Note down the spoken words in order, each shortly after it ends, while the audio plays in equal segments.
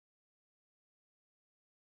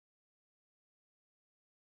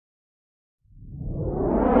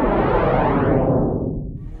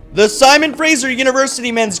The Simon Fraser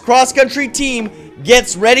University men's cross-country team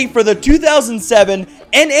gets ready for the 2007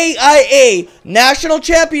 NAIA National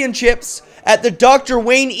Championships at the Dr.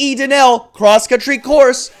 Wayne E. Donnell cross-country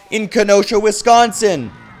course in Kenosha,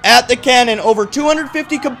 Wisconsin. At the cannon, over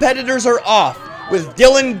 250 competitors are off, with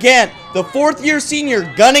Dylan Gant, the fourth-year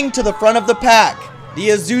senior, gunning to the front of the pack. The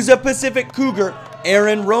Azusa Pacific Cougar,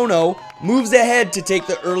 Aaron Rono, moves ahead to take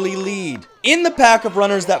the early lead. In the pack of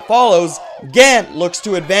runners that follows, Gant looks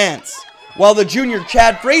to advance, while the junior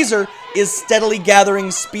Chad Fraser is steadily gathering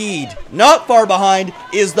speed. Not far behind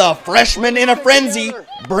is the freshman in a frenzy,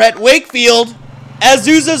 Brett Wakefield.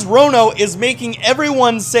 Azusa's Rono is making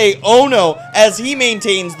everyone say oh no as he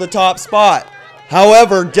maintains the top spot.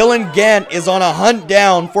 However, Dylan Gant is on a hunt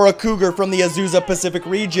down for a cougar from the Azusa Pacific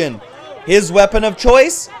region. His weapon of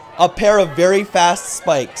choice? A pair of very fast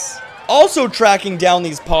spikes. Also tracking down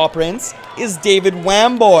these paw prints is David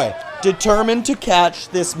Wamboy, determined to catch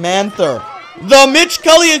this Manther. The Mitch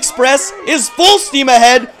Cully Express is full steam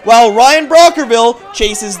ahead while Ryan Brockerville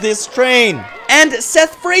chases this train. And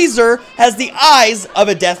Seth Fraser has the eyes of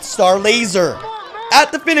a Death Star laser.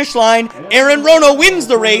 At the finish line, Aaron Rono wins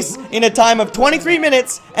the race in a time of 23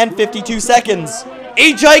 minutes and 52 seconds.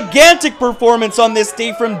 A gigantic performance on this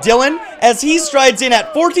day from Dylan as he strides in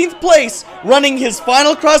at 14th place, running his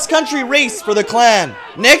final cross-country race for the clan.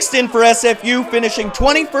 Next in for SFU, finishing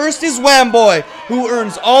 21st, is Wamboy, who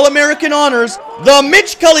earns All-American honors. The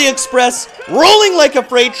Mitch Cully Express, rolling like a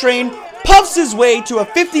freight train, puffs his way to a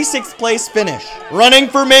 56th place finish. Running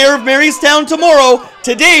for mayor of Marystown tomorrow,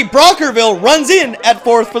 today Brockerville runs in at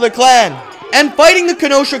 4th for the clan. And fighting the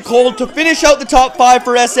Kenosha cold to finish out the top 5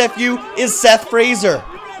 for SFU is Seth Fraser,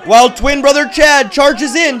 while twin brother Chad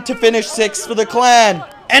charges in to finish 6th for the clan.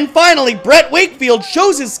 And finally, Brett Wakefield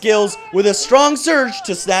shows his skills with a strong surge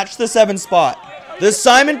to snatch the 7th spot. The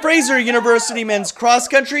Simon Fraser University men's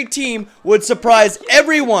cross-country team would surprise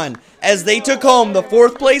everyone as they took home the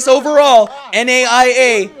 4th place overall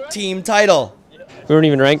NAIA team title. We weren't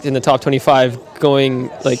even ranked in the top 25 going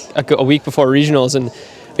like a week before regionals, and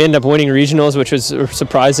we ended up winning regionals, which was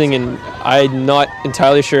surprising, and I'm not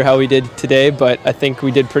entirely sure how we did today, but I think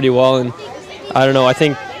we did pretty well. And I don't know, I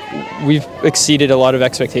think we've exceeded a lot of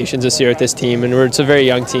expectations this year with this team, and it's a very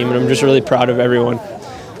young team, and I'm just really proud of everyone.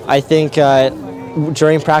 I think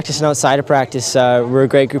during practice and outside of practice, we're a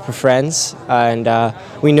great group of friends, and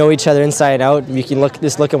we know each other inside and out. You can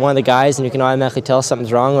just look at one of the guys and you can automatically tell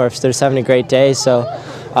something's wrong or if they're just having a great day. So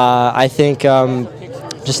I think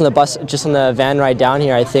just on the van ride down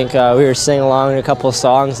here, I think we were singing along in a couple of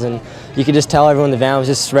songs, and you could just tell everyone in the van was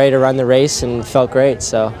just ready to run the race and felt great.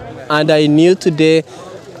 So. And I knew today,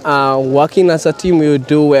 working as a team, we would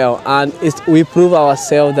do well, and we prove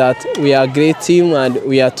ourselves that we are a great team, and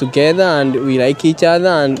we are together, and we like each other,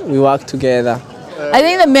 and we work together. I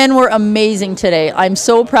think the men were amazing today. I'm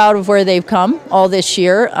so proud of where they've come all this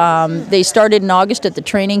year. They started in August at the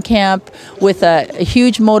training camp with a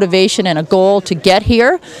huge motivation and a goal to get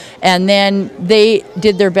here, and then they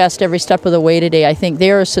did their best every step of the way today. I think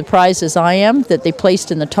they are as surprised as I am that they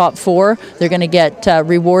placed in the top 4. They're going to get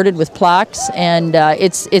rewarded with plaques, and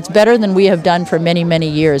it's better than we have done for many, many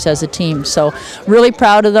years as a team. So really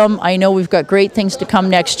proud of them. I know we've got great things to come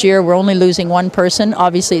next year. We're only losing one person.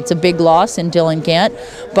 Obviously, it's a big loss in Dylan Gant,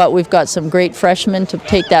 but we've got some great freshmen to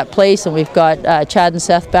take that place, and we've got Chad and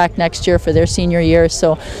Seth back next year for their senior year.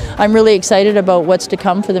 So I'm really excited about what's to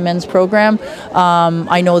come for the men's program.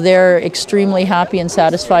 I know they're extremely happy and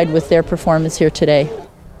satisfied with their performance here today.